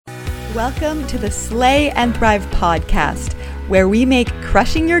Welcome to the Slay and Thrive podcast, where we make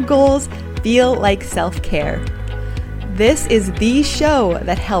crushing your goals feel like self-care. This is the show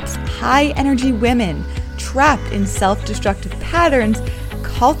that helps high-energy women trapped in self-destructive patterns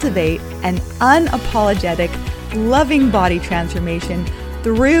cultivate an unapologetic, loving body transformation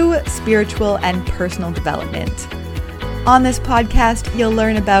through spiritual and personal development. On this podcast, you'll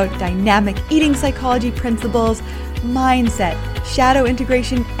learn about dynamic eating psychology principles, mindset, shadow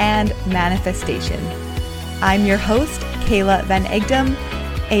integration, and manifestation. I'm your host, Kayla Van Egdom,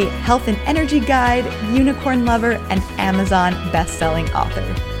 a health and energy guide, unicorn lover, and Amazon best-selling author.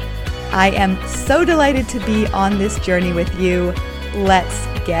 I am so delighted to be on this journey with you. Let's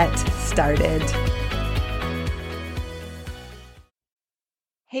get started.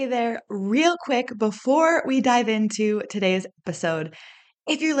 Hey there, real quick before we dive into today's episode.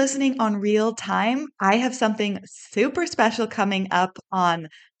 If you're listening on real time, I have something super special coming up on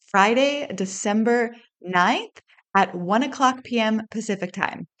Friday, December 9th at 1 o'clock p.m. Pacific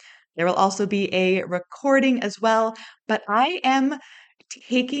time. There will also be a recording as well, but I am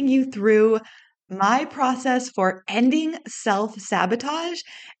taking you through my process for ending self-sabotage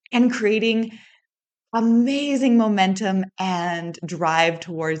and creating amazing momentum and drive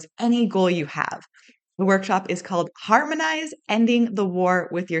towards any goal you have. The workshop is called Harmonize: Ending the War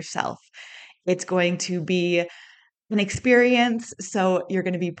with Yourself. It's going to be an experience, so you're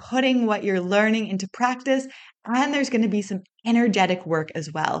going to be putting what you're learning into practice, and there's going to be some energetic work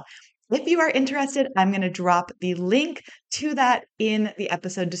as well. If you are interested, I'm going to drop the link to that in the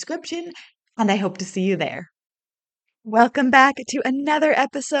episode description, and I hope to see you there. Welcome back to another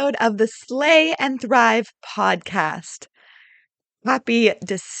episode of the Slay and Thrive podcast. Happy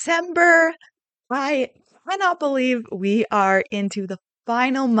December. I cannot believe we are into the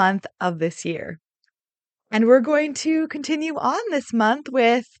final month of this year. And we're going to continue on this month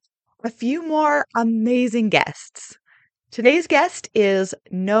with a few more amazing guests. Today's guest is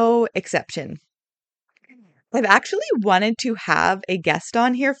no exception. I've actually wanted to have a guest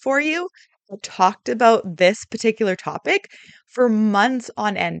on here for you that talked about this particular topic for months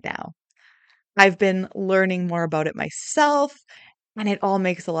on end now. I've been learning more about it myself, and it all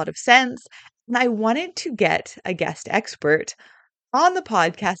makes a lot of sense. And I wanted to get a guest expert on the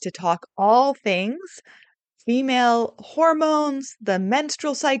podcast to talk all things female hormones, the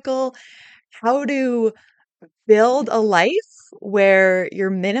menstrual cycle, how to build a life where you're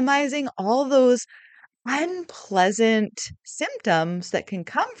minimizing all those unpleasant symptoms that can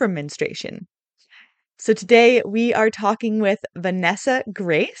come from menstruation. So today we are talking with Vanessa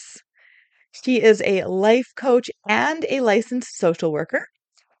Grace. She is a life coach and a licensed social worker.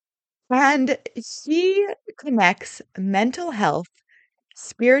 And she connects mental health,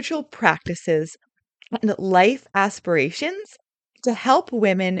 spiritual practices, and life aspirations to help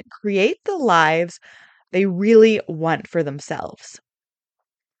women create the lives they really want for themselves.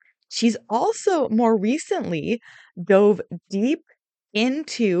 She's also more recently dove deep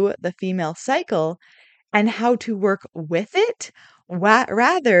into the female cycle and how to work with it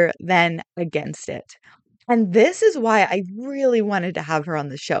rather than against it. And this is why I really wanted to have her on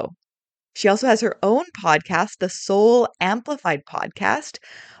the show. She also has her own podcast, the Soul Amplified podcast,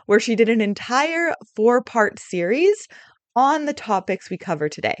 where she did an entire 4-part series on the topics we cover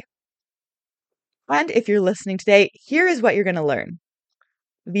today. And if you're listening today, here is what you're going to learn.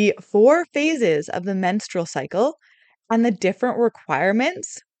 The 4 phases of the menstrual cycle and the different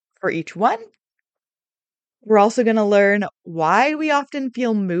requirements for each one. We're also going to learn why we often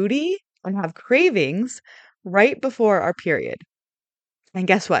feel moody and have cravings right before our period. And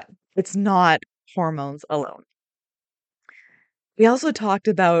guess what? It's not hormones alone. We also talked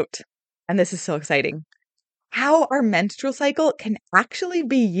about, and this is so exciting, how our menstrual cycle can actually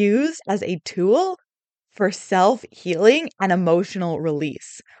be used as a tool for self-healing and emotional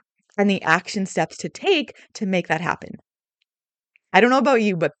release, and the action steps to take to make that happen. I don't know about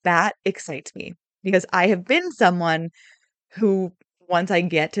you, but that excites me because I have been someone who, once I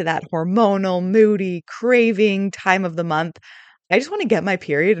get to that hormonal, moody, craving time of the month, I just want to get my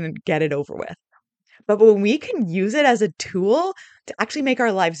period and get it over with. But when we can use it as a tool to actually make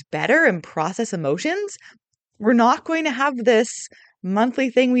our lives better and process emotions, we're not going to have this monthly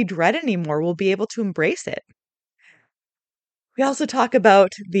thing we dread anymore. We'll be able to embrace it. We also talk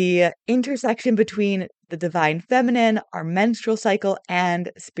about the intersection between the divine feminine, our menstrual cycle,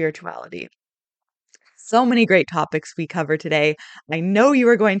 and spirituality. So many great topics we cover today. I know you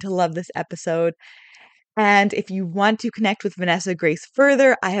are going to love this episode. And if you want to connect with Vanessa Grace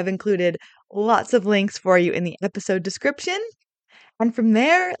further, I have included lots of links for you in the episode description. And from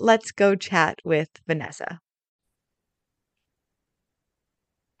there, let's go chat with Vanessa.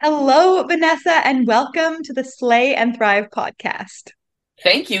 Hello, Vanessa, and welcome to the Slay and Thrive podcast.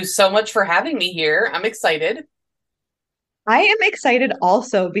 Thank you so much for having me here. I'm excited. I am excited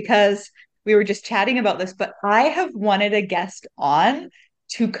also because we were just chatting about this, but I have wanted a guest on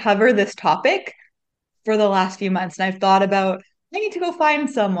to cover this topic for the last few months. And I've thought about, I need to go find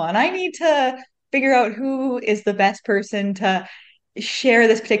someone. I need to figure out who is the best person to share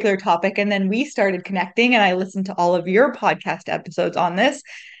this particular topic. And then we started connecting, and I listened to all of your podcast episodes on this.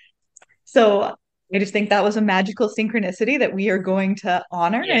 So I just think that was a magical synchronicity that we are going to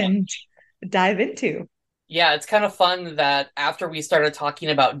honor Yeah. and dive into. Yeah, it's kind of fun that after we started talking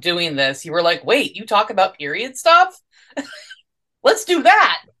about doing this, you were like, wait, you talk about period stuff? Let's do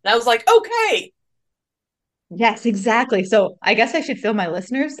that. And I was like, okay. Yes, exactly. So I guess I should fill my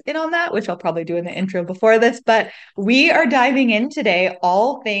listeners in on that, which I'll probably do in the intro before this. But we are diving in today,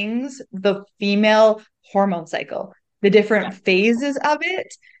 all things the female hormone cycle, the different phases of it,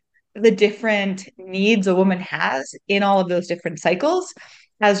 the different needs a woman has in all of those different cycles,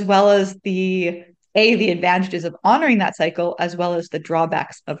 as well as the advantages of honoring that cycle, as well as the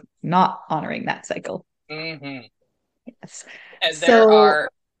drawbacks of not honoring that cycle. hmm Yes. And there So, are,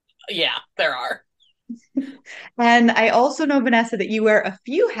 yeah, there are. and I also know, Vanessa, that you wear a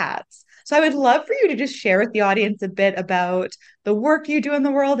few hats. So I would love for you to just share with the audience a bit about the work you do in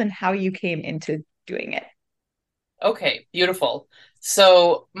the world and how you came into doing it. Okay, beautiful.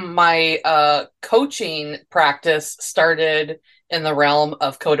 So my coaching practice started in the realm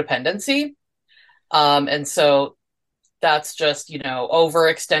of codependency. And so that's just,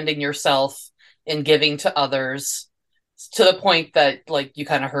 overextending yourself in giving to others to the point that like you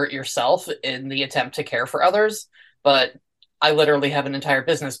kind of hurt yourself in the attempt to care for others. But I literally have an entire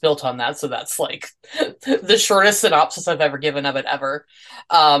business built on that. So that's like the shortest synopsis I've ever given of it ever.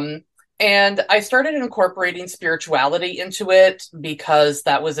 Um, and I started incorporating spirituality into it because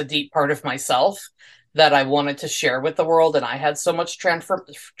that was a deep part of myself that I wanted to share with the world. And I had so much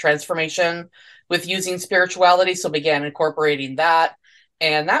transformation with using spirituality. So began incorporating that.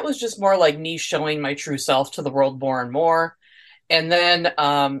 And that was just more like me showing my true self to the world more and more. And then,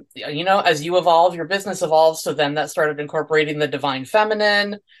 as you evolve, your business evolves. So then that started incorporating the divine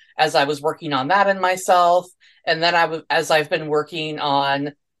feminine as I was working on that in myself. And then as I've been working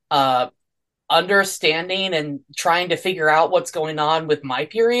on uh, understanding and trying to figure out what's going on with my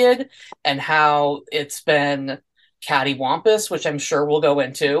period and how it's been cattywampus, which I'm sure we'll go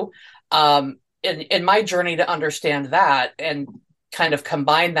into. In my journey to understand that and kind of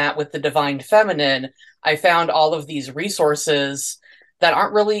combine that with the divine feminine, I found all of these resources that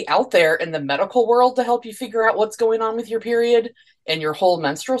aren't really out there in the medical world to help you figure out what's going on with your period and your whole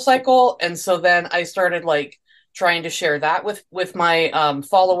menstrual cycle. And so then I started like trying to share that with my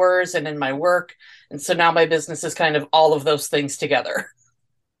followers and in my work. And so now my business is kind of all of those things together.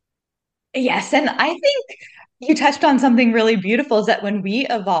 Yes, and I think you touched on something really beautiful is that when we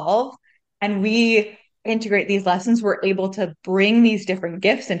evolve and we integrate these lessons, we're able to bring these different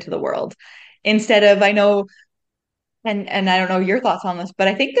gifts into the world instead of, I know, and I don't know your thoughts on this, but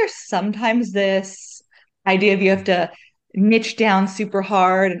I think there's sometimes this idea of you have to niche down super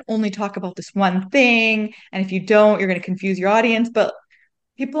hard and only talk about this one thing. And if you don't, you're going to confuse your audience. But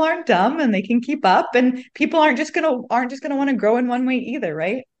people aren't dumb and they can keep up, and people aren't just gonna want to grow in one way either,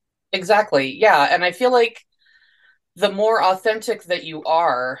 right? Exactly. Yeah. And I feel like the more authentic that you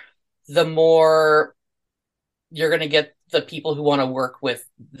are, the more you're going to get the people who want to work with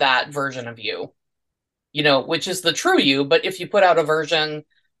that version of you, which is the true you. But if you put out a version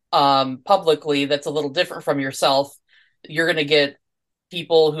publicly that's a little different from yourself, you're going to get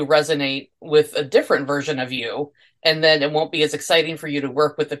people who resonate with a different version of you. And then it won't be as exciting for you to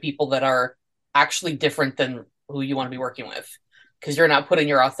work with the people that are actually different than who you want to be working with because you're not putting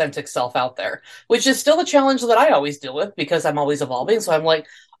your authentic self out there, which is still a challenge that I always deal with because I'm always evolving. So I'm like,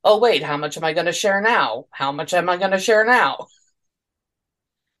 oh, wait, how much am I going to share now? How much am I going to share now?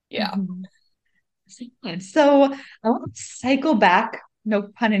 Yeah. Mhm. So I want to cycle back, no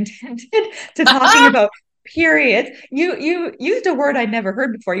pun intended, to talking about periods. You used a word I'd never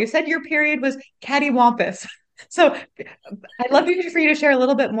heard before. You said your period was cattywampus. So I'd love for you to share a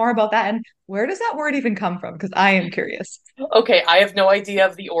little bit more about that and where does that word even come from? Because I am curious. Okay, I have no idea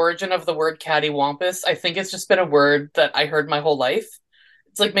of the origin of the word cattywampus. I think it's just been a word that I heard my whole life.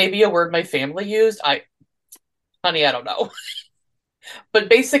 It's like maybe a word my family used. Honey, I don't know. But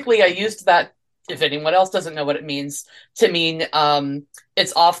basically, I used that, if anyone else doesn't know what it means, to mean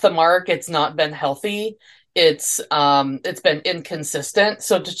it's off the mark, it's not been healthy, it's been inconsistent.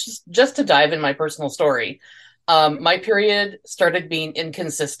 So just to dive in my personal story, my period started being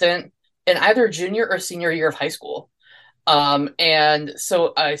inconsistent in either junior or senior year of high school. And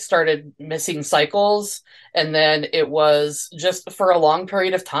so I started missing cycles, and then it was just for a long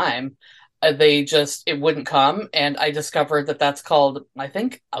period of time. It wouldn't come. And I discovered that that's called, I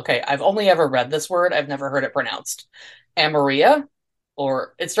think, okay, I've only ever read this word, I've never heard it pronounced. Ameorrhea,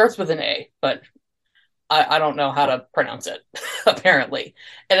 or it starts with an A, but I don't know how to pronounce it, apparently.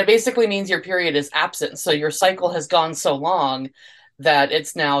 And it basically means your period is absent. So your cycle has gone so long that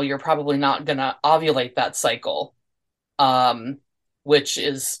it's now you're probably not going to ovulate that cycle, um, which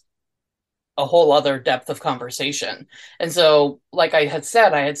is a whole other depth of conversation. And so, like I had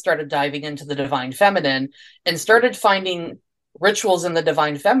said, I had started diving into the divine feminine and started finding rituals in the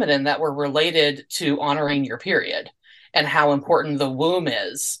divine feminine that were related to honoring your period and how important the womb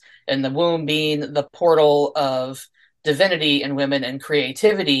is. And the womb being the portal of divinity in women and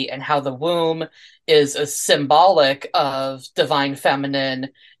creativity, and how the womb is a symbolic of divine feminine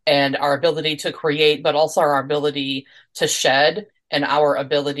and our ability to create, but also our ability to shed and our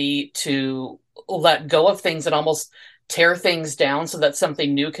ability to let go of things and almost tear things down so that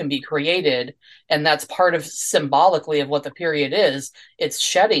something new can be created. And that's part of symbolically of what the period is. It's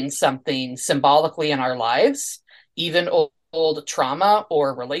shedding something symbolically in our lives, even old trauma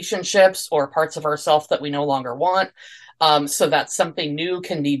or relationships or parts of ourselves that we no longer want, so that something new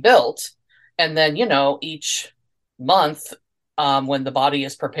can be built. And then, each month, when the body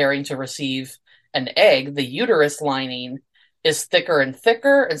is preparing to receive an egg, the uterus lining is thicker and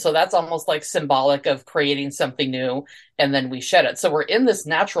thicker. And so that's almost like symbolic of creating something new. And then we shed it. So we're in this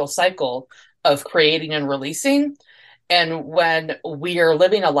natural cycle of creating and releasing. And when we are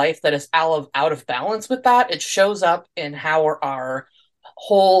living a life that is out of balance with that, it shows up in how our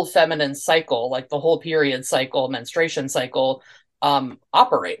whole feminine cycle, like the whole period cycle, menstruation cycle,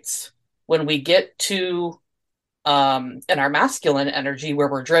 operates. When we get to in our masculine energy, where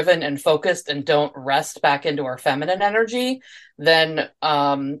we're driven and focused and don't rest back into our feminine energy, then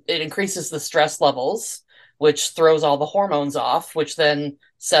it increases the stress levels, which throws all the hormones off, which then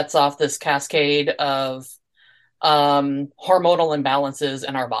sets off this cascade of hormonal imbalances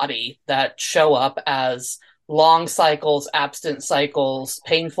in our body that show up as long cycles, absent cycles,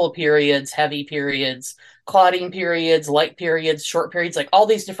 painful periods, heavy periods, clotting periods, light periods, short periods, like all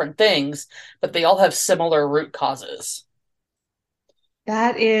these different things, but they all have similar root causes.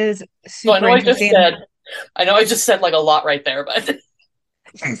 That is So I super know I just interesting. said, I know I just said like a lot right there, but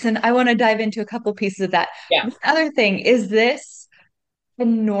Yes, and I want to dive into a couple pieces of that. yeah. One other thing, is this a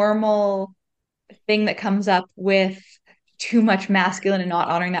normal thing that comes up with too much masculine and not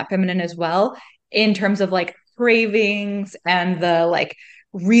honoring that feminine as well, in terms of like cravings and the like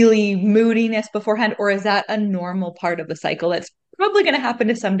really moodiness beforehand, or is that a normal part of the cycle that's probably going to happen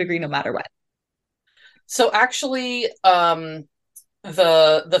to some degree no matter what? So actually, the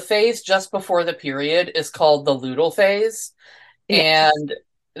phase just before the period is called the luteal phase. Yes. And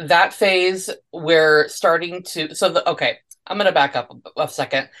that phase, we're starting to. Okay, I'm going to back up a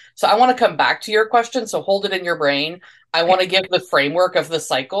second. So I want to come back to your question. So hold it in your brain. I want Okay. to give the framework of the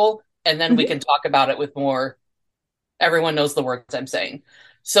cycle, and then we Mhm. can talk about it with more. Everyone knows the words I'm saying.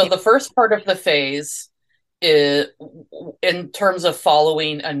 So Yeah. the first part of the phase is, in terms of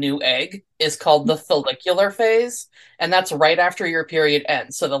following a new egg, is called the follicular phase, and that's right after your period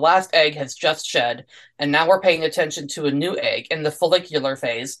ends. So the last egg has just shed, and now we're paying attention to a new egg in the follicular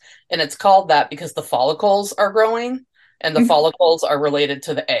phase, and it's called that because the follicles are growing, and the Mhm. follicles are related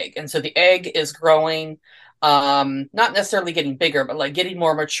to the egg, and so the egg is growing, not necessarily getting bigger, but like getting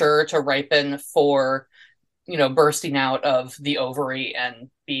more mature to ripen for bursting out of the ovary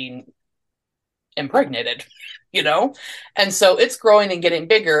and being impregnated, you know? And so it's growing and getting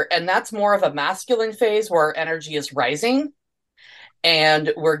bigger. And that's more of a masculine phase where our energy is rising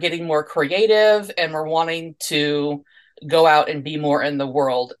and we're getting more creative and we're wanting to go out and be more in the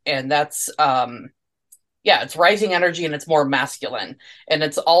world. And that's, yeah, it's rising energy and it's more masculine. And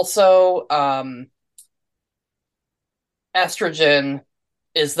it's also, estrogen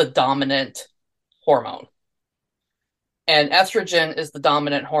is the dominant hormone. And estrogen is the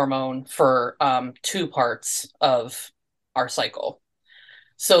dominant hormone for two parts of our cycle.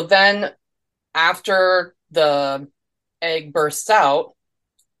 So then, after the egg bursts out,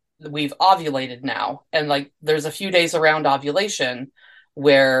 we've ovulated now. And like there's a few days around ovulation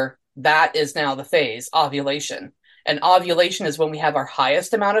where that is now the phase, ovulation. And ovulation is when we have our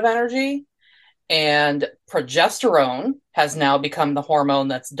highest amount of energy. And progesterone has now become the hormone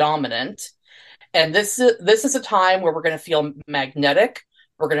that's dominant. And this is a time where we're going to feel magnetic.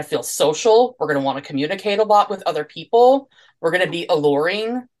 We're going to feel social. We're going to want to communicate a lot with other people. We're going to be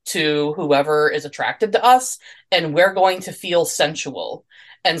alluring to whoever is attracted to us, and we're going to feel sensual.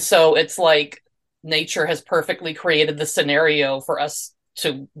 And so it's like nature has perfectly created the scenario for us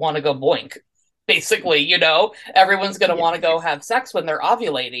to want to go boink. Basically, everyone's going to want to Yes. go have sex when they're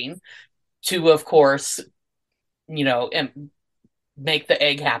ovulating to, of course, make the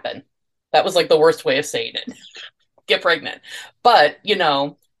egg happen. That was like the worst way of saying it. Get pregnant. But,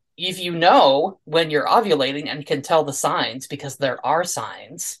 if you know when you're ovulating and can tell the signs, because there are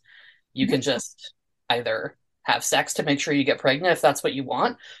signs, you can just either have sex to make sure you get pregnant if that's what you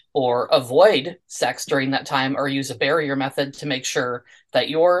want, or avoid sex during that time, or use a barrier method to make sure that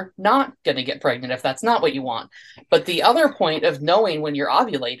you're not going to get pregnant if that's not what you want. But the other point of knowing when you're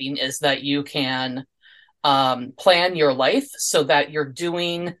ovulating is that you can plan your life so that you're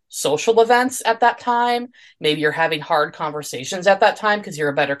doing social events at that time. Maybe you're having hard conversations at that time because you're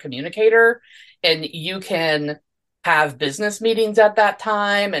a better communicator, and you can have business meetings at that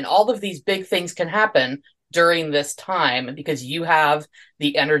time. And all of these big things can happen during this time because you have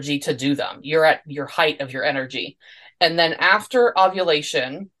the energy to do them. You're at your height of your energy. And then after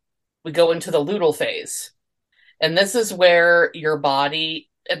ovulation, we go into the luteal phase. And this is where your body,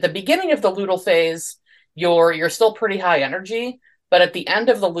 at the beginning of the luteal phase, you're still pretty high energy, but at the end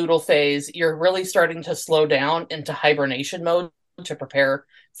of the luteal phase, you're really starting to slow down into hibernation mode to prepare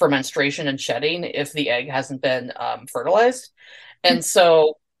for menstruation and shedding if the egg hasn't been fertilized. And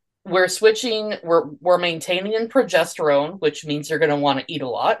so we're maintaining in progesterone, which means you're going to want to eat a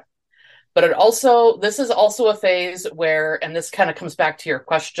lot. But this is also a phase where, and this kind of comes back to your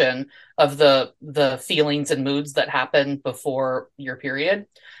question of the feelings and moods that happen before your period.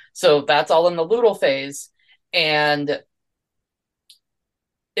 So that's all in the luteal phase. And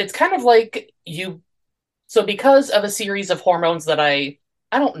it's kind of like so because of a series of hormones that I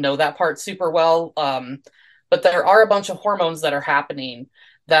don't know that part super well, but there are a bunch of hormones that are happening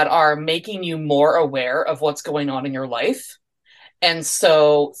that are making you more aware of what's going on in your life. And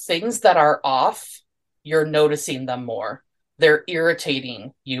so things that are off, you're noticing them more. They're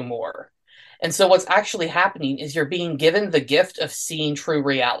irritating you more. And so what's actually happening is you're being given the gift of seeing true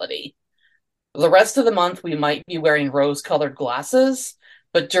reality. The rest of the month, we might be wearing rose-colored glasses,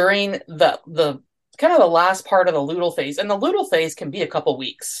 but during the kind of the last part of the luteal phase, and the luteal phase can be a couple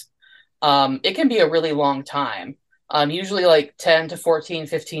weeks. It can be a really long time, usually like 10 to 14,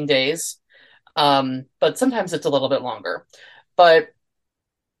 15 days. But sometimes it's a little bit longer. But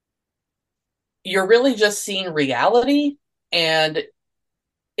you're really just seeing reality, and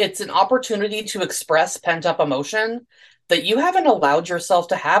it's an opportunity to express pent up emotion that you haven't allowed yourself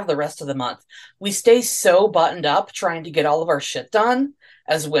to have the rest of the month. We stay so buttoned up trying to get all of our shit done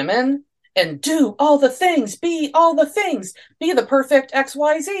as women and do all the things, be all the things, be the perfect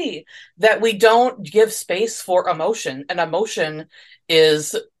XYZ, that we don't give space for emotion. And emotion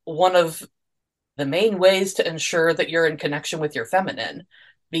is one of the main ways to ensure that you're in connection with your feminine.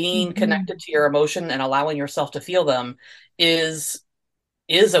 Being Mhm. connected to your emotion and allowing yourself to feel them is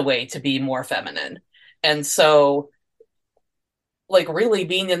a way to be more feminine. And so, like, really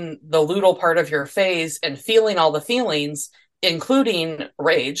being in the luteal part of your phase and feeling all the feelings, including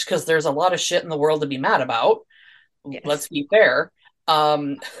rage, because there's a lot of shit in the world to be mad about. Let's Yes. be fair.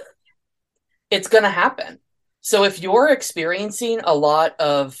 Um, it's going to happen. So if you're experiencing a lot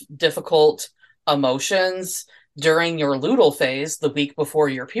of difficult emotions during your luteal phase, the week before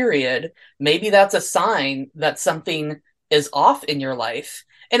your period, maybe that's a sign that something is off in your life.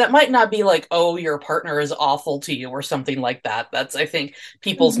 And it might not be like, oh, your partner is awful to you or something like that. That's, I think,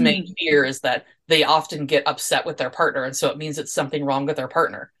 people's main Mhm. fear is that they often get upset with their partner. And so it means it's something wrong with their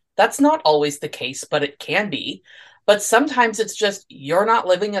partner. That's not always the case, but it can be. But sometimes it's just you're not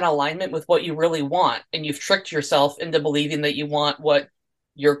living in alignment with what you really want, and you've tricked yourself into believing that you want what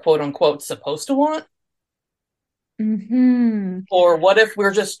you're quote unquote supposed to want. Mhm. Or what if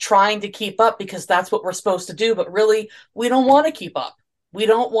we're just trying to keep up because that's what we're supposed to do, but really we don't want to keep up. We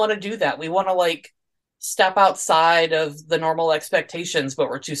don't want to do that. We want to like step outside of the normal expectations, but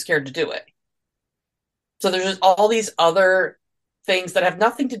we're too scared to do it. So there's just all these other things that have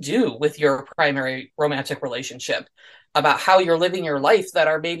nothing to do with your primary romantic relationship about how you're living your life that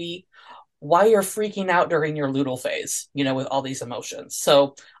are maybe why you're freaking out during your luteal phase, with all these emotions.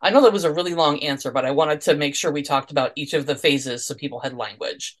 So I know that was a really long answer, but I wanted to make sure we talked about each of the phases so people had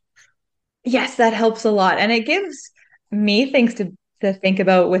language. Yes, that helps a lot. And it gives me things to think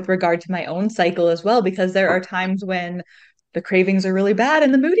about with regard to my own cycle as well, because there are times when the cravings are really bad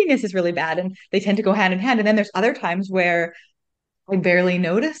and the moodiness is really bad, and they tend to go hand in hand. And then there's other times where I barely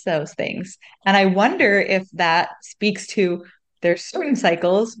notice those things. And I wonder if that speaks to there's certain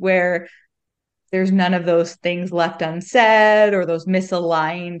cycles where there's none of those things left unsaid or those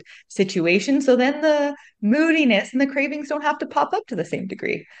misaligned situations. So then the moodiness and the cravings don't have to pop up to the same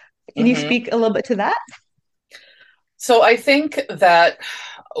degree. Can you Hmm. speak a little bit to that? So I think that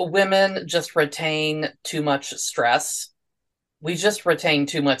women just retain too much stress. We just retain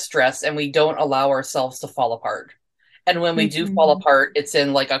too much stress and we don't allow ourselves to fall apart. And when we do fall Hmm. apart, it's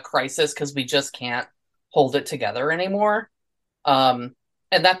in like a crisis because we just can't hold it together anymore. Um,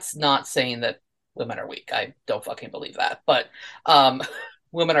 and that's not saying that women are weak. I don't fucking believe that. But um,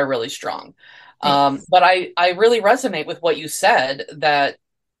 women are really strong. Thanks. But I really resonate with what you said that,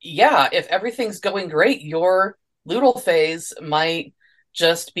 yeah, if everything's going great, your luteal phase might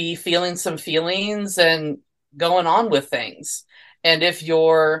just be feeling some feelings and going on with things. And if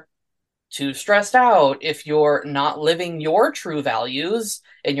you're too stressed out, if you're not living your true values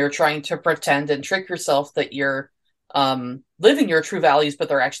and you're trying to pretend and trick yourself that you're living your true values, but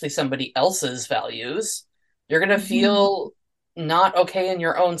they're actually somebody else's values, you're going to Hmm. feel not okay in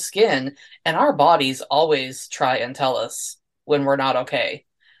your own skin. And our bodies always try and tell us when we're not okay.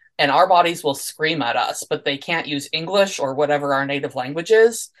 And our bodies will scream at us, but they can't use English or whatever our native language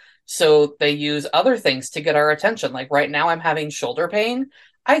is. So they use other things to get our attention. Like right now, I'm having shoulder pain.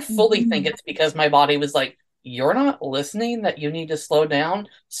 I fully think Hmm. it's because my body was like, you're not listening that you need to slow down.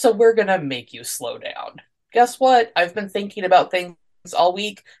 So we're going to make you slow down. Guess what? I've been thinking about things all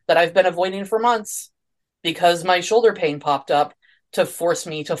week that I've been avoiding for months because my shoulder pain popped up to force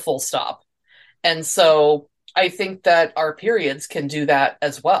me to full stop. And so I think that our periods can do that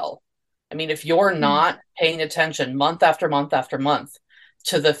as well. I mean, if you're not paying attention month after month after month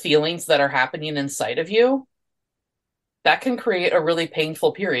to the feelings that are happening inside of you, that can create a really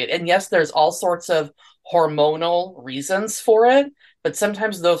painful period. And yes, there's all sorts of hormonal reasons for it, but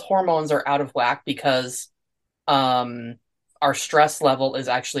sometimes those hormones are out of whack because um, our stress level is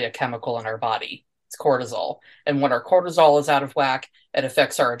actually a chemical in our body. It's cortisol. And when our cortisol is out of whack, it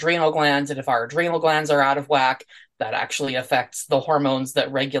affects our adrenal glands. And if our adrenal glands are out of whack, that actually affects the hormones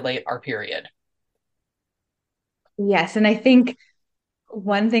that regulate our period. Yes, and I think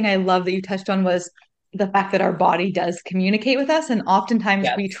one thing I love that you touched on was the fact that our body does communicate with us, and oftentimes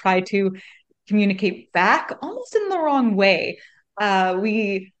we Yes. try to communicate back almost in the wrong way.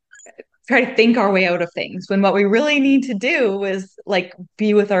 We try to think our way out of things when what we really need to do is like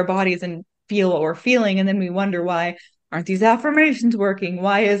be with our bodies and feel what we're feeling. And then we wonder, why aren't these affirmations working?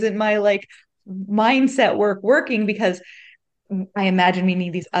 Why isn't my like mindset working? Because I imagine we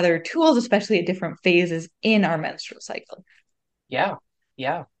need these other tools, especially at different phases in our menstrual cycle. Yeah.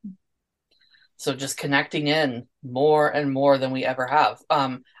 Yeah. So just connecting in more and more than we ever have.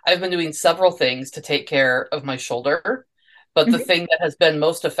 I've been doing several things to take care of my shoulder, but the Mhm. thing that has been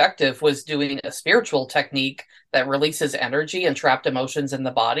most effective was doing a spiritual technique that releases energy and trapped emotions in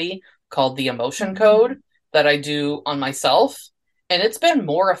the body called the emotion Mhm. code that I do on myself. And it's been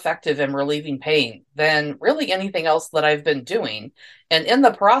more effective in relieving pain than really anything else that I've been doing. And in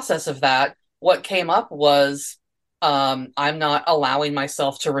the process of that, what came up was I'm not allowing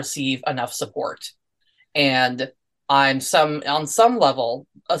myself to receive enough support. And I'm some on some level,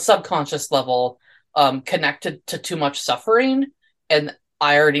 a subconscious level, connected to too much suffering. And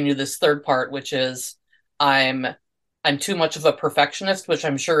I already knew this third part, which is I'm I'm too much of a perfectionist, which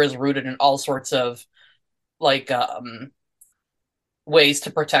I'm sure is rooted in all sorts of like ways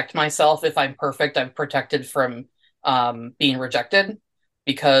to protect myself. If I'm perfect, I'm protected from being rejected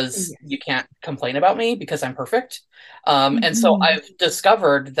because you Yes. can't complain about me because I'm perfect. And so Mhm. I've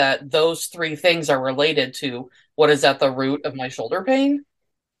discovered that those three things are related to what is at the root of my shoulder pain.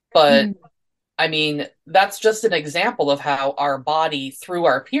 But Mhm. I mean, that's just an example of how our body, through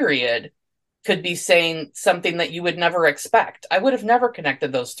our period, could be saying something that you would never expect. I would have never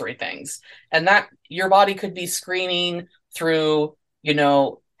connected those three things. And that your body could be screaming through,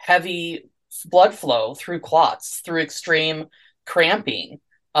 heavy blood flow, through clots, through extreme cramping,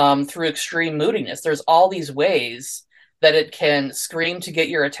 through extreme moodiness. There's all these ways that it can scream to get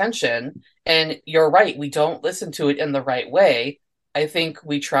your attention. And you're right, we don't listen to it in the right way. I think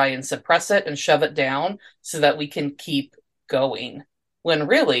we try and suppress it and shove it down so that we can keep going. When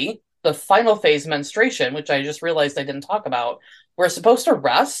really, the final phase menstruation, which I just realized I didn't talk about, we're supposed to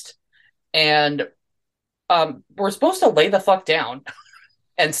rest and we're supposed to lay the fuck down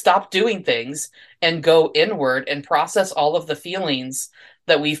and stop doing things and go inward and process all of the feelings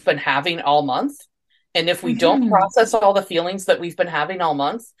that we've been having all month. And if we don't Mhm. process all the feelings that we've been having all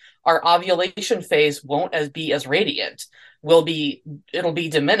month, our ovulation phase won't be as radiant. Will be It'll be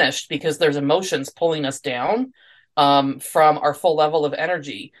diminished because there's emotions pulling us down from our full level of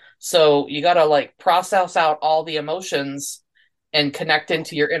energy. So you got to like process out all the emotions and connect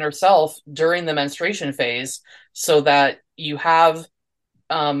into your inner self during the menstruation phase so that you have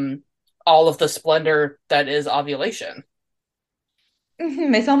um, all of the splendor that is ovulation.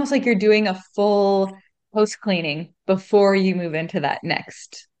 It's almost like you're doing a full post cleaning before you move into that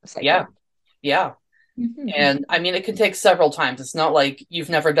next Yeah, cycle. yeah. Mhm. And I mean, it can take several times. It's not like you've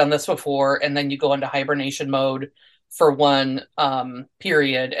never done this before and then you go into hibernation mode for one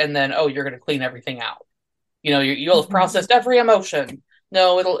period and then, oh, you're going to clean everything out. You'll have Mhm. processed every emotion.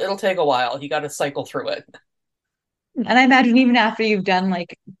 No, it'll take a while. You got to cycle through it. And I imagine even after you've done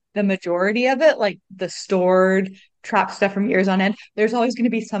like the majority of it, like the stored trapped stuff from years on end, there's always going to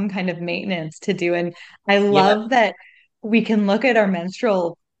be some kind of maintenance to do. And I Yeah. love that we can look at our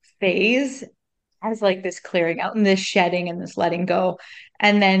menstrual phase as like this clearing out and this shedding and this letting go.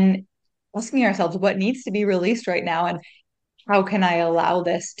 And then asking ourselves what needs to be released right now and how can I allow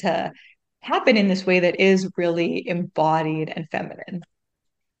this to happen in this way that is really embodied and feminine.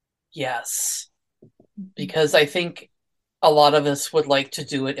 Yes. Because I think a lot of us would like to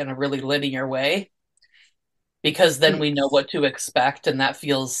do it in a really linear way because then we know Yes. what to expect and that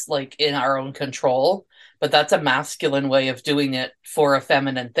feels like in our own control. But that's a masculine way of doing it for a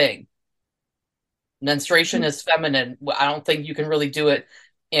feminine thing. Menstruation is feminine. I don't think you can really do it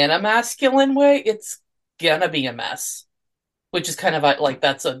in a masculine way. It's gonna be a mess, which is kind of like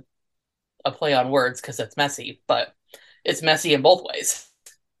that's a play on words because it's messy, but it's messy in both ways.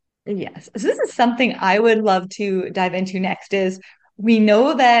 Yes. So this is something I would love to dive into next is we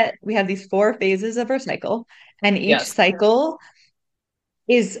know that we have these four phases of our cycle, and each Yes. cycle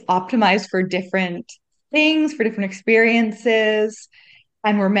is optimized for different things, for different experiences,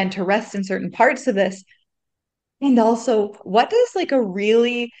 and we're meant to rest in certain parts of this. And also, what does like a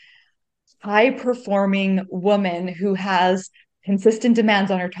really high performing woman who has consistent demands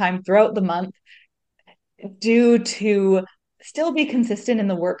on her time throughout the month do to still be consistent in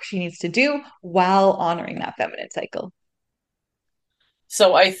the work she needs to do while honoring that feminine cycle?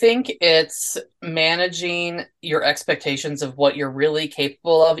 So I think it's managing your expectations of what you're really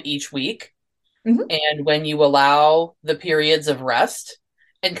capable of each week. Mhm. And when you allow the periods of rest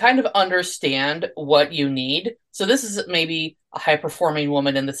and kind of understand what you need. So this is maybe a high performing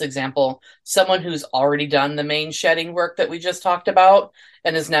woman in this example, someone who's already done the main shedding work that we just talked about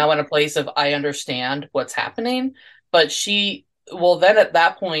and is now in a place of I understand what's happening, but she will then at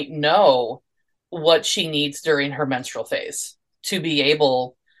that point know what she needs during her menstrual phase to be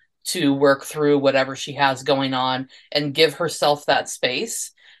able to work through whatever she has going on and give herself that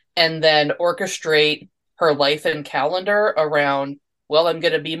space and then orchestrate her life and calendar around, well, I'm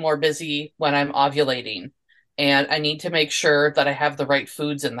going to be more busy when I'm ovulating. And I need to make sure that I have the right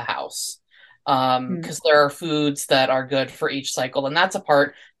foods in the house. Mm. Because there are foods that are good for each cycle. And that's a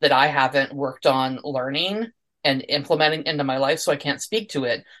part that I haven't worked on learning and implementing into my life, so I can't speak to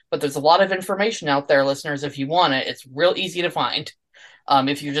it. But there's a lot of information out there, listeners, if you want it. It's real easy to find.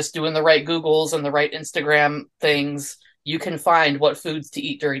 If you're just doing the right Googles and the right Instagram things, you can find what foods to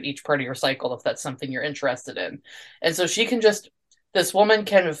eat during each part of your cycle if that's something you're interested in. And so this woman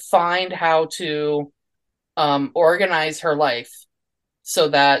can find how to organize her life so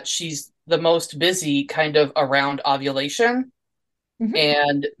that she's the most busy kind of around ovulation Mhm.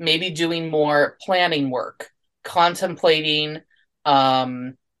 and maybe doing more planning work, contemplating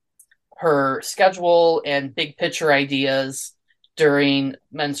um, her schedule and big picture ideas during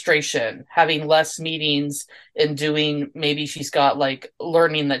menstruation, having less meetings and doing maybe she's got like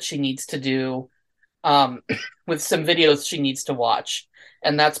learning that she needs to do um, with some videos she needs to watch.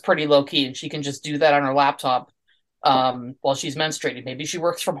 And that's pretty low key. And she can just do that on her laptop while she's menstruating. Maybe she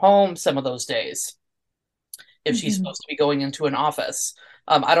works from home some of those days if she's Mhm. supposed to be going into an office.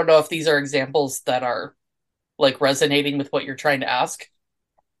 I don't know if these are examples that are like resonating with what you're trying to ask.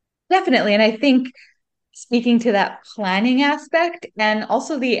 Definitely. And I think speaking to that planning aspect and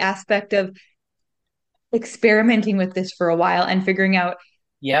also the aspect of experimenting with this for a while and figuring out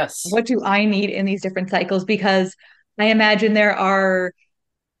Yes. what do I need in these different cycles, because I imagine there are,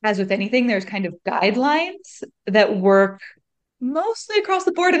 as with anything, there's kind of guidelines that work mostly across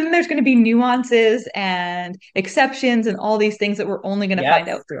the board. And then there's going to be nuances and exceptions and all these things that we're only going to find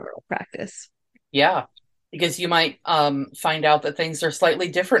Yes. out through our practice. Yeah, because you might find out that things are slightly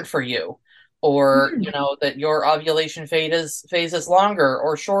different for you, or Mhm. that your ovulation phase is longer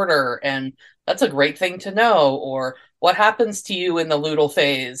or shorter, and that's a great thing to know. Or what happens to you in the luteal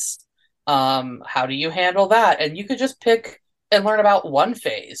phase? How do you handle that? And you could just pick and learn about one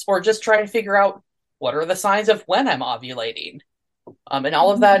phase, or just try and figure out what are the signs of when I'm ovulating. And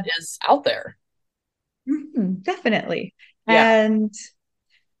all of that Mhm. is out there. Definitely. Yeah. And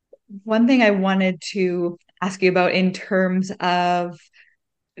one thing I wanted to ask you about in terms of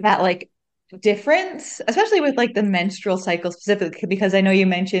that like difference, especially with like the menstrual cycle specifically, because I know you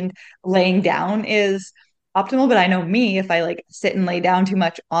mentioned laying down is optimal, but I know me, if I like sit and lay down too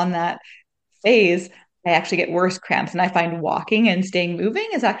much on that phase, I actually get worse cramps. And I find walking and staying moving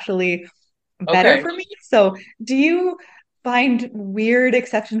is actually better Okay. for me. So, do you find weird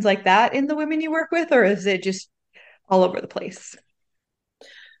exceptions like that in the women you work with, or is it just all over the place?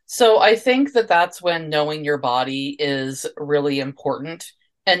 So I think that that's when knowing your body is really important.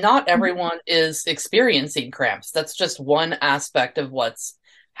 And not everyone is experiencing cramps. That's just one aspect of what's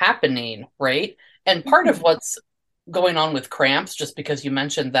happening, right? And part of Mhm. what's going on with cramps, just because you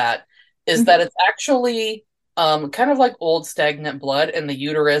mentioned that, is that Mhm. it's actually kind of like old stagnant blood, and the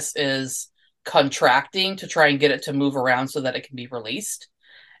uterus is contracting to try and get it to move around so that it can be released.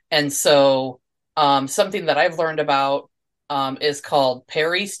 And so, something that I've learned about is called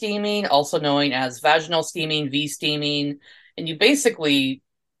peri-steaming, also known as vaginal steaming, V-steaming. And you basically,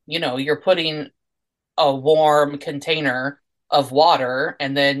 you're putting a warm container of water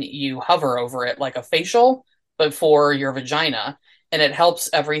and then you hover over it like a facial, but for your vagina. And it helps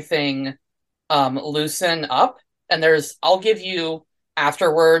everything loosen up. And I'll give you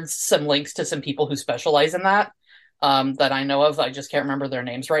afterwards some links to some people who specialize in that that I know of. I just can't remember their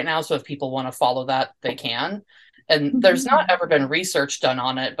names right now. So if people want to follow that, they can. And there's not Mhm. ever been research done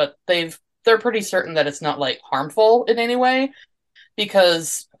on it, but they're pretty certain that it's not like harmful in any way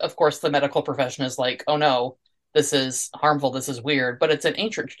because, of course, the medical profession is like, oh no, this is harmful, this is weird. But it's an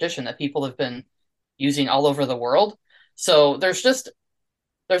ancient tradition that people have been using all over the world. So there's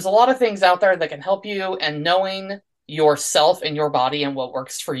a lot of things out there that can help you and knowing yourself and your body and what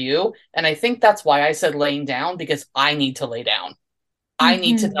works for you. And I think that's why I said laying down because I need to lay down. I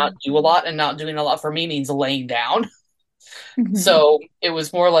need to not Mhm. do a lot, and not doing a lot for me means laying down. Mhm. So it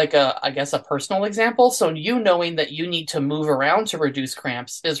was more like I guess, a personal example. So you knowing that you need to move around to reduce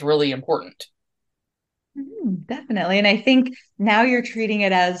cramps is really important. Definitely. And I think now you're treating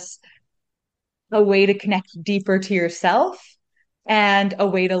it as a way to connect deeper to yourself and a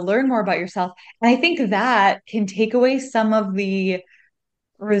way to learn more about yourself. And I think that can take away some of the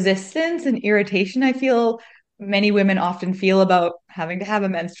resistance and irritation I feel many women often feel about having to have a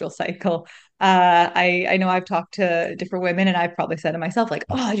menstrual cycle. I know I've talked to different women and I've probably said to myself like,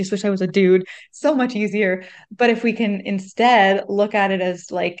 oh, I just wish I was a dude. So much easier. But if we can instead look at it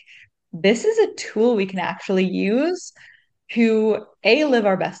as like this is a tool we can actually use to A, live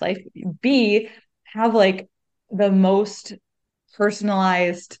our best life, B, have like the most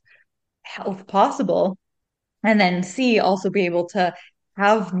personalized health possible, and then C, also be able to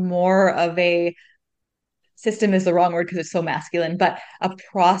have more of a system is the wrong word because it's so masculine, but a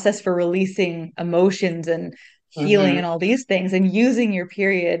process for releasing emotions and healing Hmm. and all these things, and using your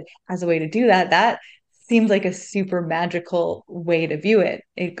period as a way to do that, that seems like a super magical way to view it.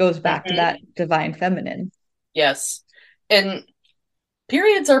 It goes back to that Hmm. divine feminine. Yes. And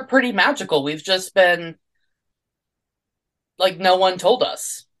periods are pretty magical. We've just been like, no one told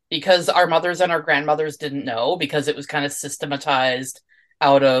us because our mothers and our grandmothers didn't know because it was kind of systematized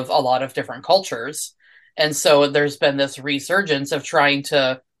out of a lot of different cultures. And so there's been this resurgence of trying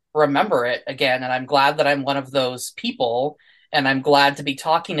to remember it again. And I'm glad that I'm one of those people. And I'm glad to be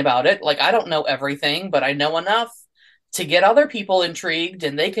talking about it. Like, I don't know everything, but I know enough to get other people intrigued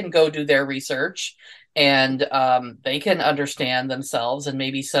and they can go do their research and they can understand themselves. And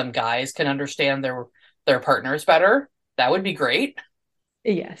maybe some guys can understand their partners better. That would be great.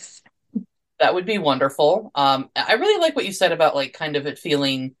 Yes. That would be wonderful. I really like what you said about like kind of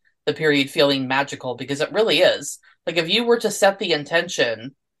the period feeling magical because it really is. Like if you were to set the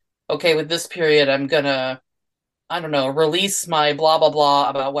intention, okay, with this period, I'm gonna, I don't know, release my blah blah blah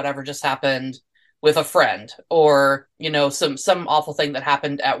about whatever just happened with a friend, or some awful thing that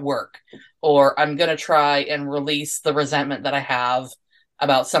happened at work, or I'm gonna try and release the resentment that I have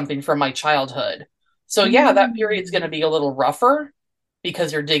about something from my childhood. So yeah, that period's gonna Mm. be a little rougher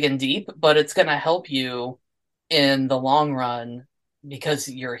because you're digging deep, but it's gonna help you in the long run because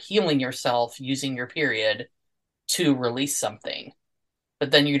you're healing yourself using your period to release something.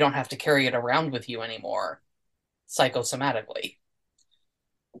 But then you don't have to carry it around with you anymore psychosomatically.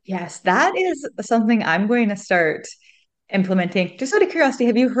 Yes, that is something I'm going to start implementing. Just out of curiosity,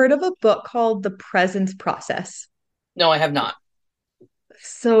 have you heard of a book called The Presence Process? No, I have not.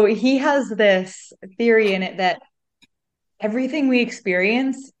 So he has this theory in it that everything we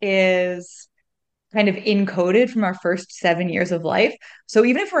experience is kind of encoded from our first 7 years of life. So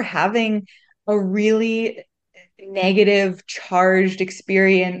even if we're having a really negative, charged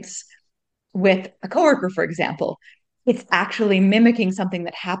experience with a coworker, for example, it's actually mimicking something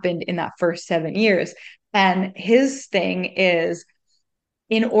that happened in that first 7 years. And his thing is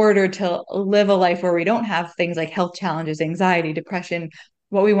in order to live a life where we don't have things like health challenges, anxiety, depression,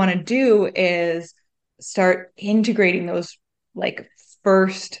 what we want to do is start integrating those like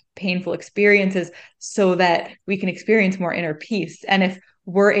first painful experiences so that we can experience more inner peace. And if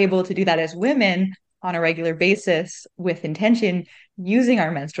we're able to do that as women on a regular basis with intention using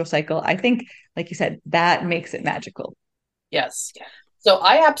our menstrual cycle, I think, like you said, that makes it magical. Yes. So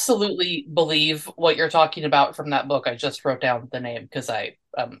I absolutely believe what you're talking about from that book. I just wrote down the name because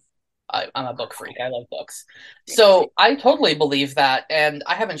I'm a book freak. I love books. So I totally believe that. And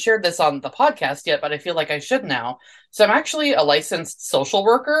I haven't shared this on the podcast yet, but I feel like I should now. So I'm actually a licensed social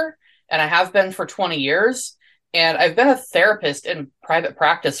worker and I have been for 20 years. And I've been a therapist in private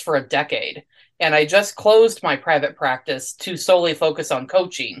practice for a decade. And I just closed my private practice to solely focus on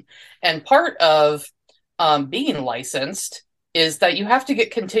coaching. And part of being licensed is that you have to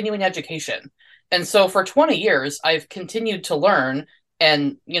get continuing education. And so for 20 years, I've continued to learn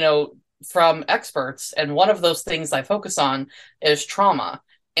and, from experts. And one of those things I focus on is trauma.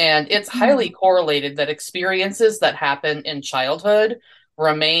 And it's highly Mm. correlated that experiences that happen in childhood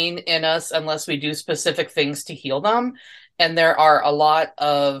remain in us unless we do specific things to heal them. And there are a lot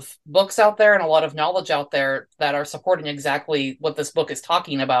of books out there and a lot of knowledge out there that are supporting exactly what this book is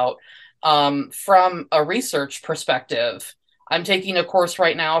talking about. From a research perspective, I'm taking a course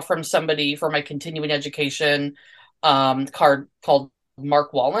right now from somebody for my continuing education called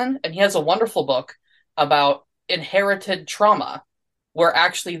Mark Wallen, and he has a wonderful book about inherited trauma, where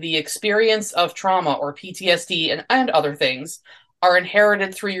actually the experience of trauma or PTSD and other things are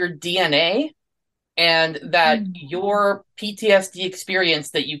inherited through your DNA, and that Mm. your PTSD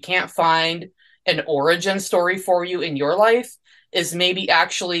experience that you can't find an origin story for you in your life is maybe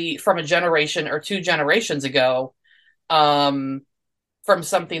actually from a generation or two generations ago, um, from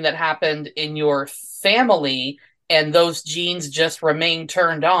something that happened in your family, and those genes just remain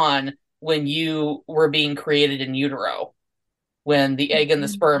turned on when you were being created in utero. When the egg and the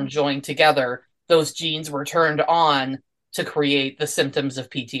sperm joined together, those genes were turned on to create the symptoms of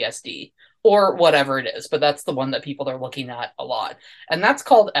PTSD or whatever it is. But that's the one that people are looking at a lot. And that's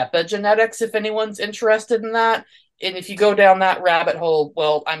called epigenetics, if anyone's interested in that. And if you go down that rabbit hole,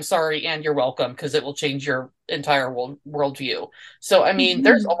 well, I'm sorry and you're welcome because it will change your entire worldview. So, I mean,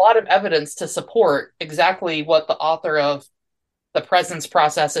 there's a Mhm. lot of evidence to support exactly what the author of The Presence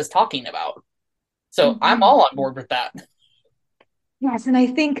Process is talking about. So I'm Mhm. all on board with that. Yes, and I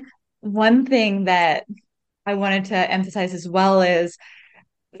think one thing that I wanted to emphasize as well is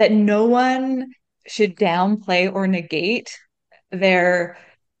that no one should downplay or negate their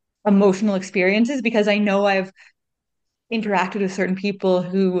emotional experiences because I know I've interacted with certain people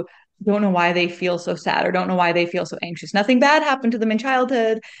who don't know why they feel so sad or don't know why they feel so anxious. Nothing bad happened to them in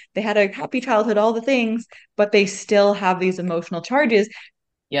childhood. They had a happy childhood, all the things, but they still have these emotional charges.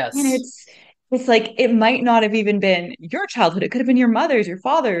 And Yes. it's like it might not have even been your childhood. It could have been your mother's, your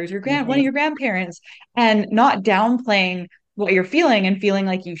father's, one of Mm-hmm. your grandparents, and not downplaying what you're feeling and feeling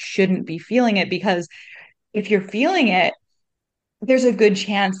like you shouldn't be feeling it because if you're feeling it, there's a good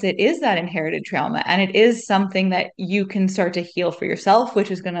chance it is that inherited trauma and it is something that you can start to heal for yourself, which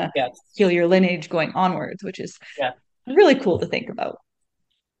is going to Yes. heal your lineage going onwards, which is Yeah. really cool to think about.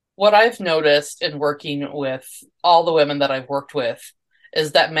 What I've noticed in working with all the women that I've worked with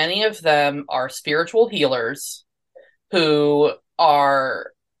is that many of them are spiritual healers who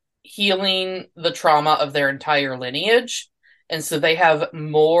are healing the trauma of their entire lineage. And so they have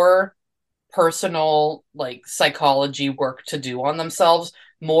more personal, like psychology work to do on themselves,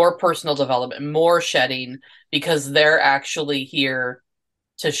 more personal development, more shedding, because they're actually here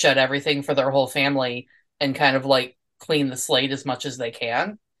to shed everything for their whole family and kind of like clean the slate as much as they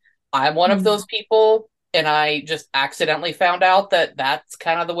can. I'm one of Mm. those people, and I just accidentally found out that that's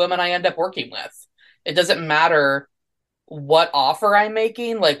kind of the women I end up working with. It doesn't matter what offer I'm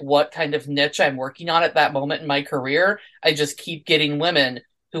making, like what kind of niche I'm working on at that moment in my career. I just keep getting women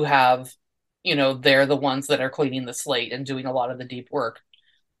who have, they're the ones that are cleaning the slate and doing a lot of the deep work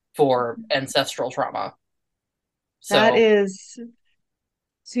for ancestral trauma. That So, is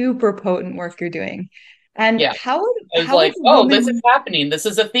super potent work you're doing. And yeah, I was how would like, a oh, this is woman happening. This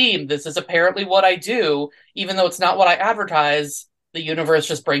is a theme. This is apparently what I do, even though it's not what I advertise. The universe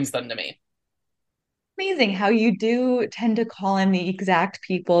just brings them to me. amazing how you do tend to call in the exact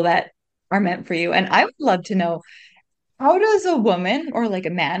people that are meant for you. And I would love to know how does a woman or like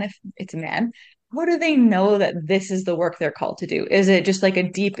a man, if it's a man, how do they know that this is the work they're called to do? Is it just like a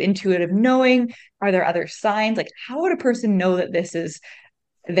deep intuitive knowing? Are there other signs? Like, how would a person know that this is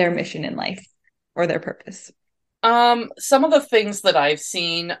their mission in life or their purpose? Some of the things that I've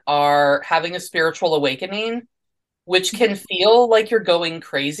seen are having a spiritual awakening, which can feel like you're going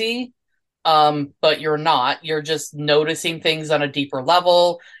crazy, but you're not. You're just noticing things on a deeper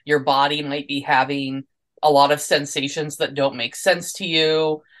level. Your body might be having a lot of sensations that don't make sense to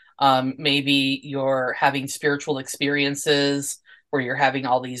you. Maybe you're having spiritual experiences where you're having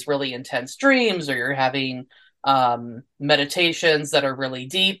all these really intense dreams, or you're having meditations that are really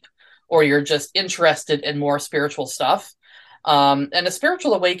deep, or you're just interested in more spiritual stuff. And a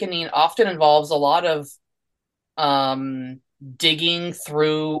spiritual awakening often involves a lot of um, digging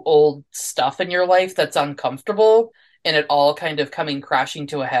through old stuff in your life that's uncomfortable, and it all kind of coming crashing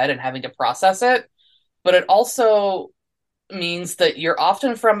to a head and having to process it. But it also means that you're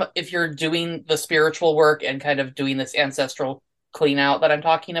often from, if you're doing the spiritual work and kind of doing this ancestral clean out that I'm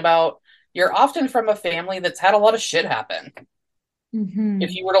talking about, you're often from a family that's had a lot of shit happen. If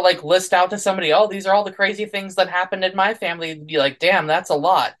Mm-hmm. you were to like list out to somebody, oh, these are all the crazy things that happened in my family, you'd be like, damn, that's a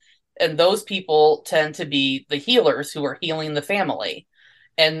lot. And those people tend to be the healers who are healing the family.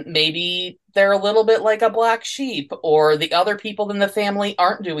 And maybe they're a little bit like a black sheep, or the other people in the family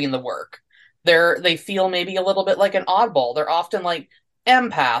aren't doing the work. They feel maybe a little bit like an oddball. They're often like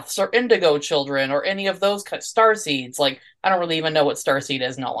empaths or indigo children or any of those star seeds. Like, I don't really even know what star seed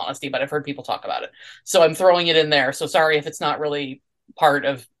is in all honesty, but I've heard people talk about it. So I'm throwing it in there. So sorry if it's not really part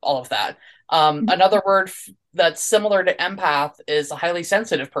of all of that. Another word that's similar to empath is a highly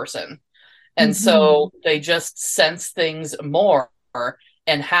sensitive person. And Mm-hmm. so they just sense things more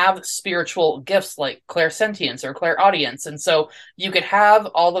and have spiritual gifts like clairsentience or clairaudience. And so you could have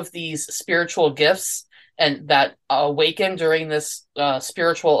all of these spiritual gifts and that awaken during this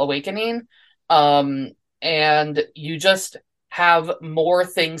spiritual awakening. Um, and you just have more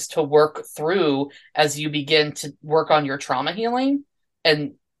things to work through as you begin to work on your trauma healing.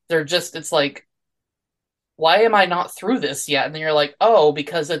 And it's like, why am I not through this yet? And then you're like, oh,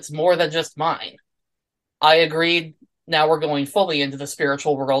 because it's more than just mine. I agreed. Now we're going fully into the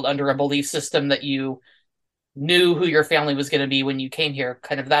spiritual world under a belief system that you knew who your family was going to be when you came here,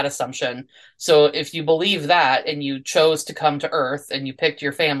 kind of that assumption. So if you believe that and you chose to come to Earth and you picked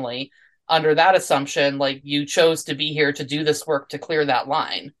your family under that assumption, like you chose to be here to do this work to clear that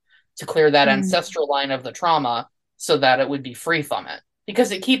line, to clear that Mm-hmm. ancestral line of the trauma so that it would be free from it.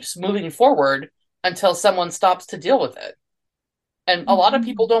 Because it keeps moving forward until someone stops to deal with it. And a lot of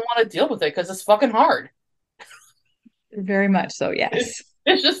people Mm-hmm. don't want to deal with it because it's fucking hard. Very much so, yes.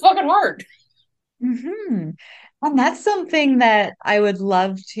 It's just fucking hard. Hmm. And that's something that I would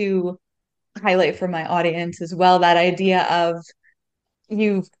love to highlight for my audience as well. That idea of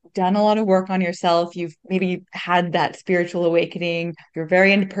you've done a lot of work on yourself, you've maybe had that spiritual awakening, you're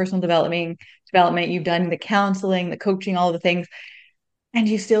very into personal development, you've done the counseling, the coaching, all the things, and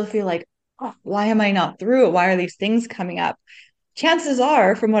you still feel like, oh, why am I not through it? Why are these things coming up? Chances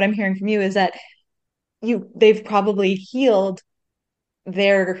are, from what I'm hearing from you, is that they've probably healed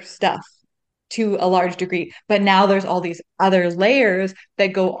their stuff to a large degree, but now there's all these other layers that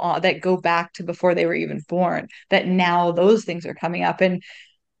go on, that go back to before they were even born, that now those things are coming up, and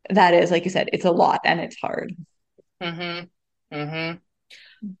that is, like you said, it's a lot and it's hard. Mm-hmm. Mm-hmm.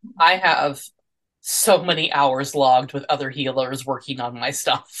 I have so many hours logged with other healers working on my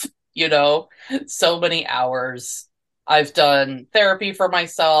stuff, you know, so many hours. I've done therapy for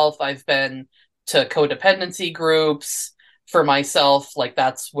myself. I've been to codependency groups for myself. Like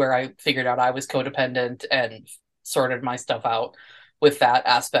that's where I figured out I was codependent and sorted my stuff out with that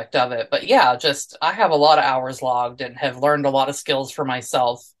aspect of it. But yeah, just I have a lot of hours logged and have learned a lot of skills for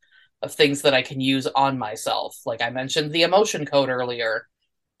myself of things that I can use on myself. Like I mentioned the emotion code earlier.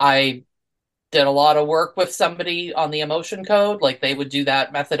 I did a lot of work with somebody on the emotion code. Like they would do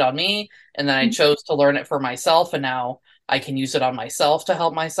that method on me, and then I chose to learn it for myself, and now I can use it on myself to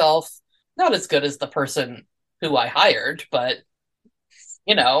help myself. Not as good as the person who I hired, but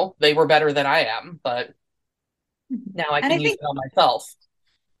they were better than I am, but now I And I can use think, it on myself.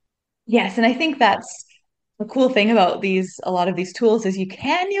 yes, and I think that's the cool thing about a lot of these tools is you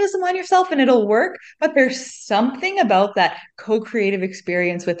can use them on yourself and it'll work, but there's something about that co-creative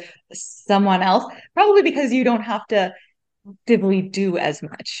experience with someone else, probably because you don't have to actively do as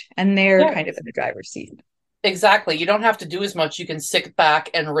much and they're Yeah, kind of in the driver's seat. exactly. You don't have to do as much. You can sit back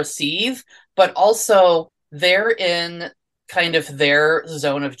and receive, but also they're in kind of their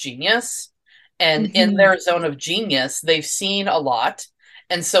zone of genius. And in Hmm. their zone of genius, they've seen a lot.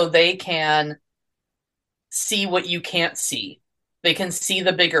 And so they can see what you can't see. They can see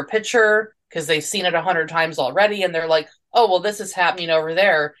the bigger picture because they've seen it 100 times already. And they're like, oh, well, this is happening over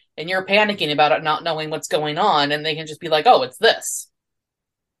there. And you're panicking about it, not knowing what's going on. And they can just be like, oh, it's this,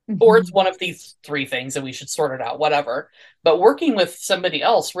 or it's Hmm. one of these three things and we should sort it out, whatever. But working with somebody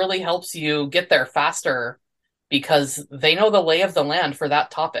else really helps you get there faster because they know the lay of the land for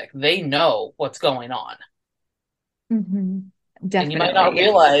that topic. They know what's going on. Hmm. And you might not Definitely, yes.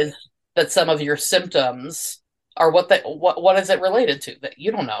 realize that some of your symptoms are what is it related to that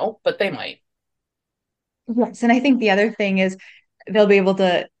you don't know, but they might. Yes. And I think the other thing is they'll be able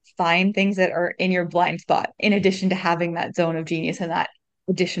to find things that are in your blind spot, in addition to having that zone of genius and that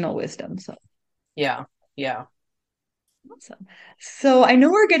additional wisdom. So Yeah. Yeah. awesome. So I know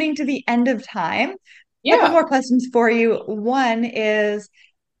we're getting to the end of time. A couple Yeah. more questions for you. One is,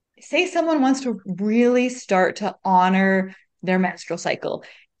 say someone wants to really start to honor their menstrual cycle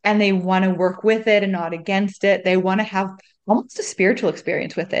and they want to work with it and not against it. They want to have almost a spiritual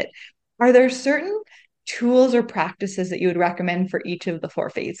experience with it. Are there certain tools or practices that you would recommend for each of the four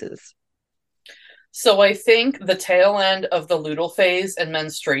phases? So I think the tail end of the luteal phase and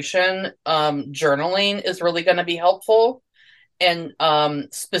menstruation, journaling is really going to be helpful, and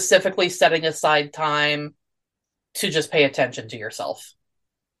specifically setting aside time to just pay attention to yourself,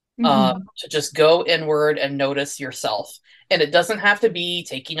 Hmm. to just go inward and notice yourself. And it doesn't have to be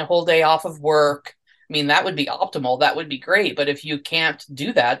taking a whole day off of work. I mean, that would be optimal. That would be great. But if you can't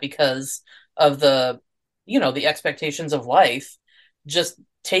do that because of the expectations of life, just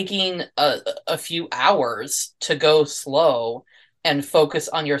taking a few hours to go slow and focus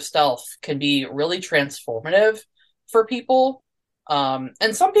on yourself can be really transformative for people.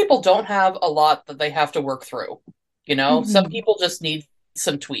 And some people don't have a lot that they have to work through. Some Hmm. people just need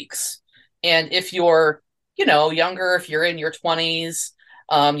some tweaks. And if you're younger, if you're in your 20s,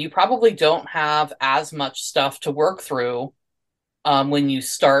 you probably don't have as much stuff to work through when you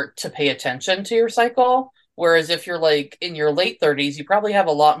start to pay attention to your cycle. Whereas if you're like in your late 30s, you probably have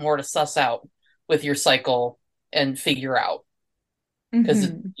a lot more to suss out with your cycle and figure out because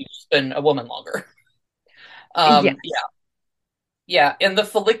Hmm. you've been a woman longer. Yeah, Yes. yeah. In the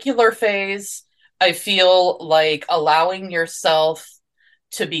follicular phase, I feel like allowing yourself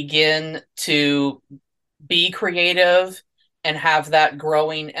to begin to be creative and have that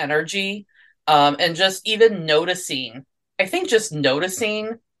growing energy, and just even noticing. I think just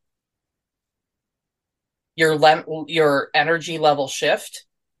noticing your energy level shift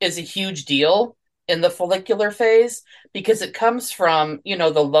is a huge deal in the follicular phase because it comes from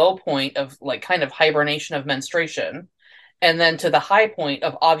the low point of like kind of hibernation of menstruation and then to the high point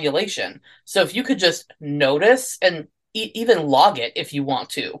of ovulation. So if you could just notice and even log it if you want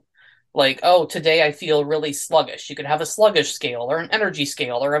to, like, oh, today I feel really sluggish. You could have a sluggish scale or an energy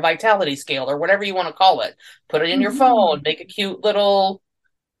scale or a vitality scale or whatever you want to call it. Put it in your Hmm. phone, make a cute little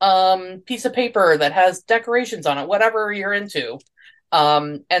piece of paper that has decorations on it, whatever you're into.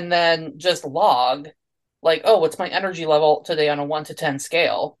 And then just log, like, oh, what's my energy level today on a 1 to 10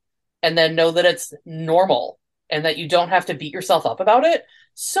 scale? And then know that it's normal and that you don't have to beat yourself up about it.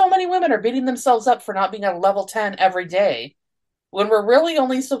 So many women are beating themselves up for not being at a level 10 every day when we're really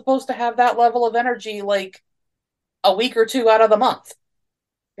only supposed to have that level of energy like a week or two out of the month,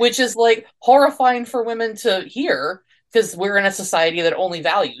 which is like horrifying for women to hear because we're in a society that only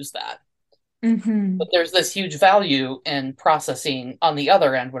values that. But Hmm. there's this huge value in processing on the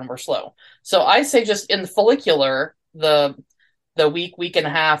other end when we're slow. So I say just in follicular, the week and a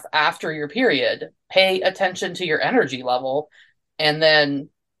half after your period, pay attention to your energy level and then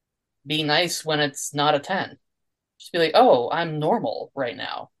be nice when it's not a 10. Just be like, oh, I'm normal right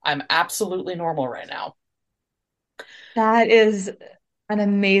now. I'm absolutely normal right now. That is an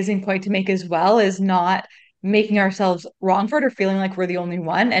amazing point to make as well, is not making ourselves wrong for it or feeling like we're the only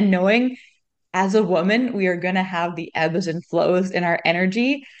one, and knowing as a woman, we are going to have the ebbs and flows in our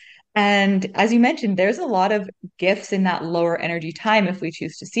energy. And as you mentioned, there's a lot of gifts in that lower energy time if we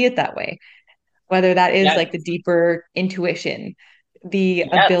choose to see it that way, whether that is Yes. like the deeper intuition, the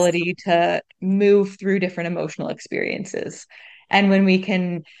Yes. ability to move through different emotional experiences. And when we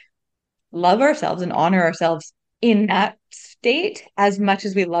can love ourselves and honor ourselves in that state as much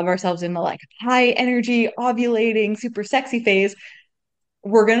as we love ourselves in the like high energy, ovulating, super sexy phase,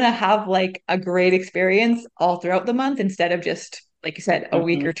 we're gonna have like a great experience all throughout the month instead of just, like you said, a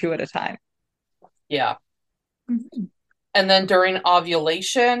week Mhm. or two at a time. Yeah. Mhm. And then during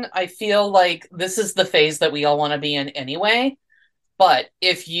ovulation, I feel like this is the phase that we all want to be in anyway. But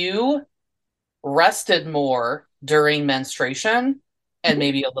if you rested more during menstruation and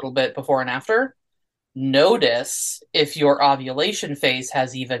maybe a little bit before and after, notice if your ovulation phase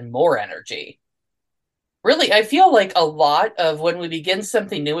has even more energy. Really, I feel like a lot of when we begin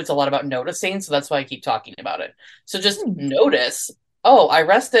something new, it's a lot about noticing. So that's why I keep talking about it. So just Hmm. notice, oh, I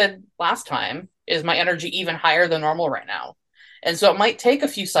rested last time. Is my energy even higher than normal right now? And so it might take a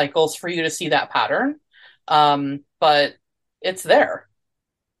few cycles for you to see that pattern. But it's there.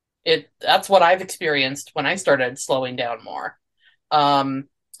 That's what I've experienced when I started slowing down more. Um,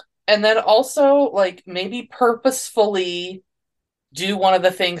 and then also like maybe purposefully do one of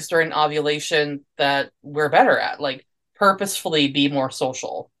the things during ovulation that we're better at, like purposefully be more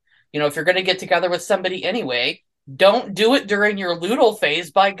social. If you're going to get together with somebody anyway, don't do it during your luteal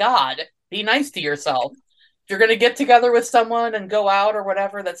phase, by God. Be nice to yourself. If you're going to get together with someone and go out or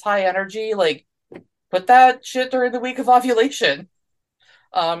whatever that's high energy, like put that shit during the week of ovulation.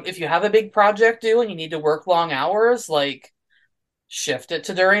 If you have a big project due and you need to work long hours, like shift it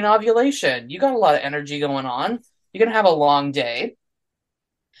to during ovulation. You got a lot of energy going on. You're going to have a long day.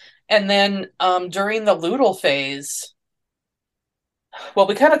 And then during the luteal phase, well,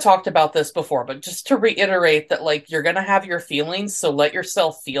 we kind of talked about this before, but just to reiterate that, like, you're going to have your feelings, so let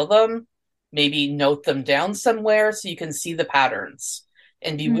yourself feel them. Maybe note them down somewhere so you can see the patterns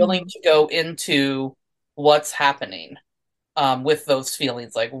and be willing Mm. to go into what's happening with those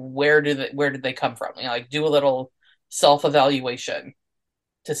feelings. Like, where did they come from? Like, do a little self evaluation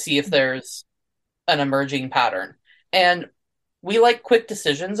to see if there's an emerging pattern. And we like quick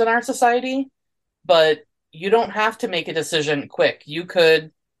decisions in our society, but you don't have to make a decision quick. You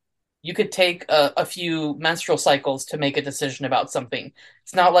could take a few menstrual cycles to make a decision about something.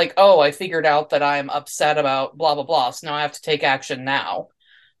 It's not like, oh, I figured out that I'm upset about blah blah blah, so now I have to take action now,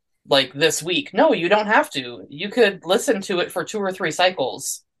 like this week. No, you don't have to. You could listen to it for 2 or 3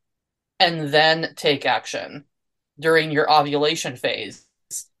 cycles and then take action during your ovulation phase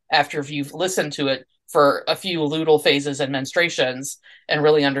after you've listened to it for a few luteal phases and menstruations and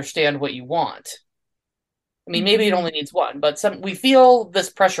really understand what you want. I mean, maybe it Mhm. only needs one, but we feel this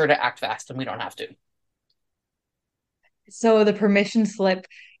pressure to act fast and we don't have to. So the permission slip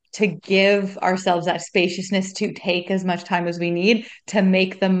to give ourselves that spaciousness to take as much time as we need to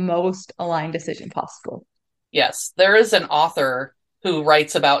make the most aligned decision possible. Yes, there is an author who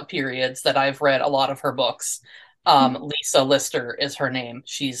writes about periods that I've read a lot of her books. Mhm. Lisa Lister is her name.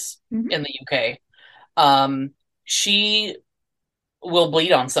 She's Mhm. in the UK. She will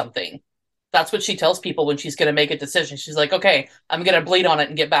bleed on something. That's what she tells people when she's going to make a decision. She's like, okay, I'm going to bleed on it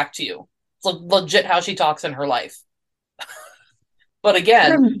and get back to you. It's legit how she talks in her life. But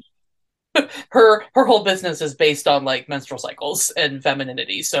again, For, her whole business is based on like menstrual cycles and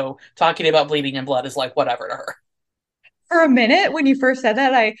femininity. So talking about bleeding and blood is like whatever to her. for a minute, when you first said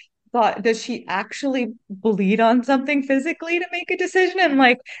that, I thought, does she actually bleed on something physically to make a decision? And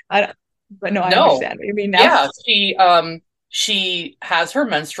like, I don't, but no, I No. understand what you mean now. Yeah, she has her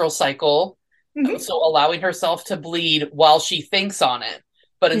menstrual cycle, Mhm. so allowing herself to bleed while she thinks on it.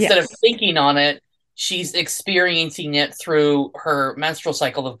 But instead of Yes. thinking on it, she's experiencing it through her menstrual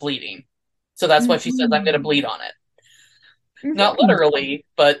cycle of bleeding. So that's why she says, I'm going to Mhm. bleed on it. Not Mhm. literally,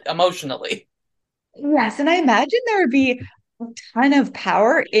 but emotionally. Yes, and I imagine there would be a ton of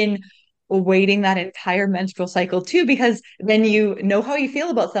power in waiting that entire menstrual cycle too, because then you know how you feel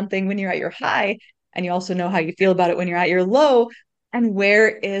about something when you're at your high, and you also know how you feel about it when you're at your low, and where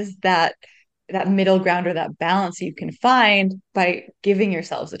is that middle ground or that balance you can find by giving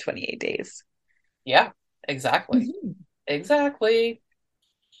yourselves the 28 days. Yeah, exactly. Mhm. Exactly.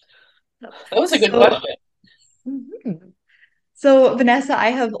 That was a good So, question. mhm. So, Vanessa, I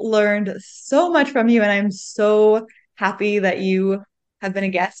have learned so much from you, and I'm so happy that you have been a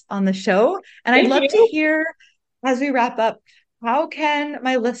guest on the show. And I'd Thank love to you. hear, as we wrap up, how can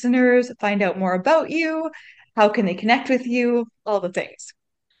my listeners find out more about you? How can they connect with you? All the things.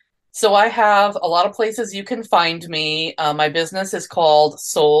 So I have a lot of places you can find me. My business is called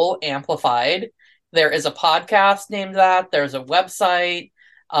Soul Amplified. There is a podcast named that. There's a website,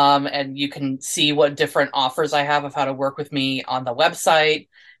 and you can see what different offers I have of how to work with me on the website.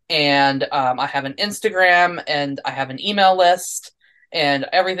 And I have an Instagram and I have an email list, and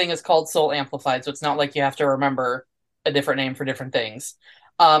everything is called Soul Amplified. So it's not like you have to remember a different name for different things.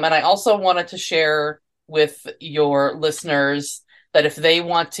 And I also wanted to share with your listeners that if they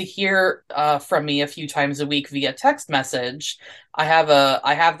want to hear from me a few times a week via text message, I have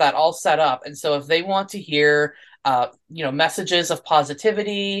that all set up. And so if they want to hear messages of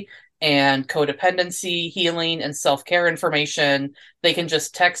positivity and codependency, healing, and self care information, they can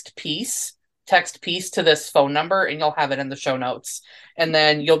just text peace to this phone number, and you'll have it in the show notes. And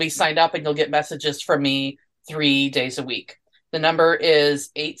then you'll be signed up, and you'll get messages from me 3 days a week. The number is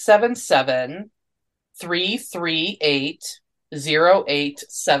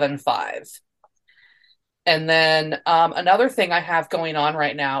 877-338-0875. And then another thing I have going on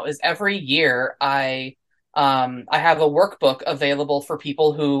right now is every year I have a workbook available for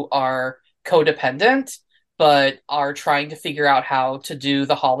people who are codependent but are trying to figure out how to do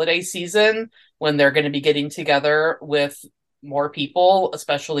the holiday season when they're going to be getting together with more people,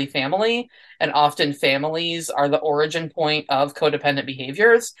 especially family. And often families are the origin point of codependent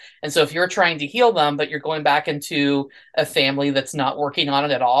behaviors. And so if you're trying to heal them, but you're going back into a family that's not working on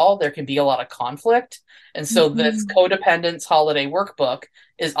it at all, there can be a lot of conflict. And so this Mhm. Codependence Holiday Workbook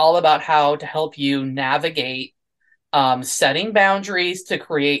is all about how to help you navigate setting boundaries to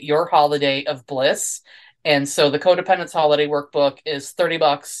create your holiday of bliss. And so the Codependence Holiday Workbook is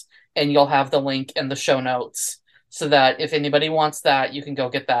 $30, and you'll have the link in the show notes so that if anybody wants that, you can go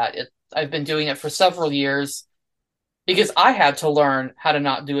get that. I've been doing it for several years because I had to learn how to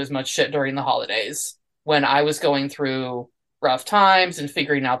not do as much shit during the holidays when I was going through rough times and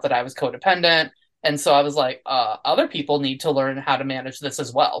figuring out that I was codependent. And so I was like, other people need to learn how to manage this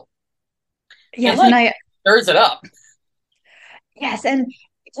as well. And Yes, and like, I stirs it up. yes, and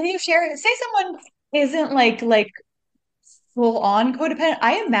can you share? Say someone isn't like full on codependent.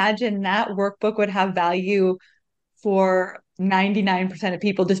 I imagine that workbook would have value for 99% of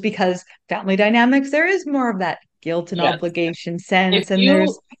people just because family dynamics, there is more of that guilt and Yes. obligation If sense, and there's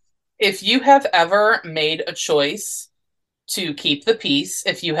you if you have ever made a choice to keep the peace,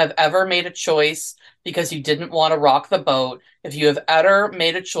 if you have ever made a choice because you didn't want to rock the boat, if you have ever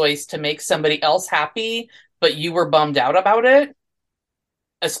made a choice to make somebody else happy, but you were bummed out about it,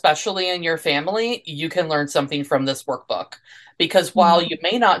 especially in your family, you can learn something from this workbook. Because while you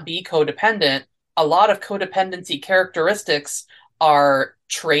may not be codependent, a lot of codependency characteristics are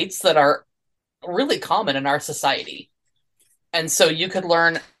traits that are really common in our society. And so you could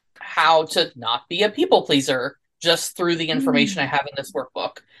learn how to not be a people pleaser just through the information I Mm. have in this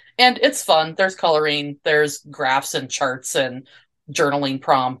workbook. And it's fun. There's coloring, there's graphs and charts and journaling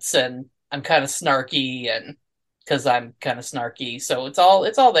prompts, and I'm kind of snarky and because I'm kind of snarky. So it's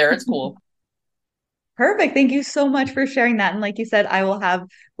all there. It's cool. Perfect. Thank you so much for sharing that. And like you said, I will have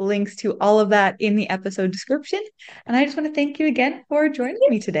links to all of that in the episode description. And I just want to thank you again for joining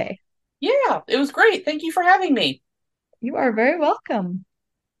me today. Yeah, it was great. Thank you for having me. You are very welcome.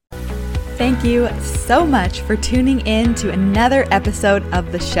 Thank you so much for tuning in to another episode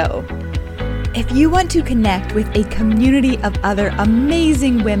of the show. If you want to connect with a community of other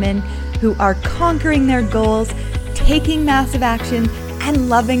amazing women who are conquering their goals, taking massive action, and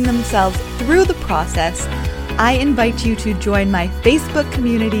loving themselves through the process, I invite you to join my Facebook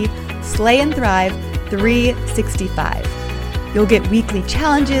community, Slay and Thrive 365. You'll get weekly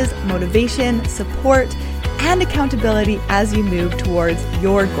challenges, motivation, support, and accountability as you move towards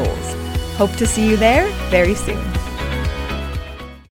your goals. Hope to see you there very soon.